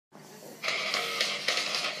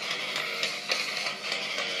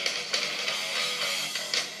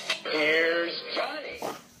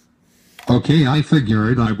Okay, I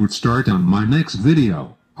figured I would start on my next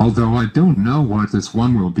video, although I don't know what this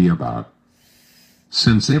one will be about.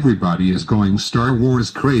 Since everybody is going Star Wars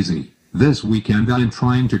crazy, this weekend I'm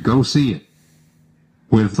trying to go see it.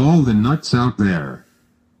 With all the nuts out there.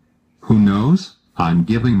 Who knows? I'm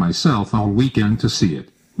giving myself all weekend to see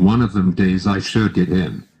it. One of them days I should get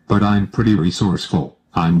in, but I'm pretty resourceful.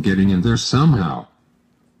 I'm getting in there somehow.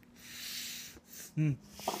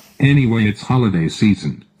 Anyway, it's holiday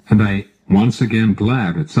season, and once again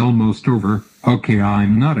glad it's almost over. Okay,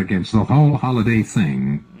 I'm not against the whole holiday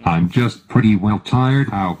thing. I'm just pretty well tired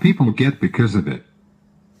how people get because of it.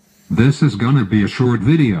 This is gonna be a short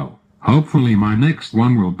video. Hopefully my next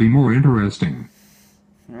one will be more interesting.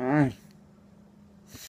 Alright.